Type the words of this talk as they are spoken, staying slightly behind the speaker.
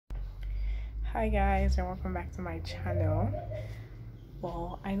Hi guys, and welcome back to my channel.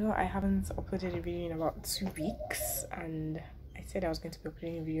 Well, I know I haven't uploaded a video in about 2 weeks, and I said I was going to be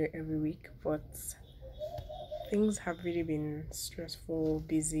uploading a video every week, but things have really been stressful,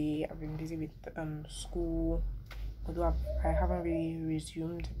 busy. I've been busy with school, although I haven't really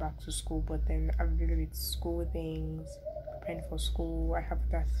resumed back to school, but then I'm busy with school things, preparing for school. I have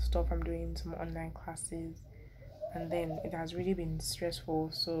that stuff I'm doing, some online classes, and then it has really been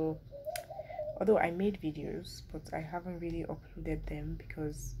stressful. So although I made videos, but I haven't really uploaded them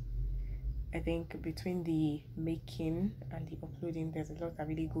because I think between the making and the uploading, there's a lot that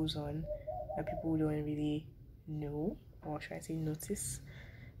really goes on that people don't really know, or should I say notice.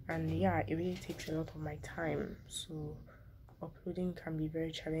 And yeah, it really takes a lot of my time, so uploading can be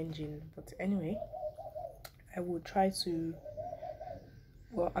very challenging. But anyway, I will try to,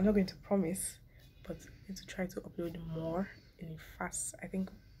 well, I'm not going to promise, but I'm going to try to upload more in a fast, I think,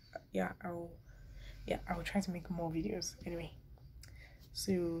 yeah, I'll try to make more videos. Anyway,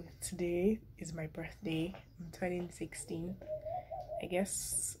 so today is my birthday. I'm turning 16. I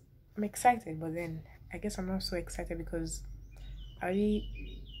guess I'm excited, but then I guess I'm not so excited because I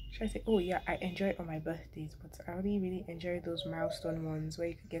really, should I say, oh yeah, I enjoy all my birthdays, but I really enjoy those milestone ones where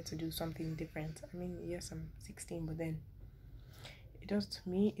you could get to do something different. I mean, yes, I'm 16, but then it does, to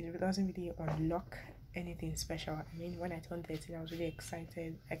me, it doesn't really unlock anything special. I mean, when I turned 13, I was really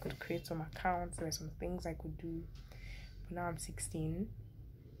excited. I could create some accounts, there were some things I could do. But now I'm 16.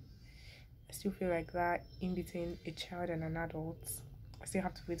 I still feel like that in between a child and an adult. I still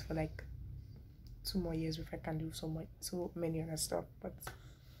have to wait for like 2 more years before I can do so many other stuff. But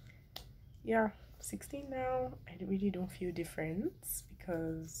yeah, 16 now. I really don't feel different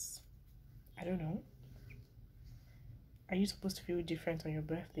because I don't know. Are you supposed to feel different on your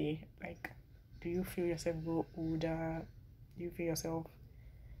birthday? Like, do you feel yourself grow older? Do you feel yourself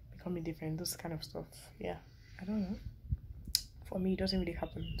becoming different? Those kind of stuff. Yeah, I don't know. For me, it doesn't really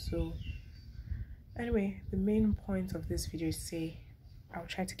happen. So anyway, the main point of this video is to say I'll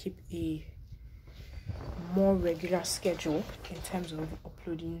try to keep a more regular schedule in terms of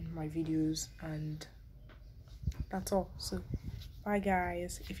uploading my videos, and that's all. So bye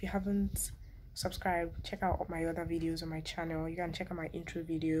guys. If you haven't subscribed, check out my other videos on my channel. You can check out my intro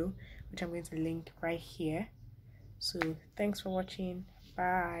video, which I'm going to link right here. So thanks for watching.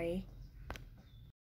 Bye.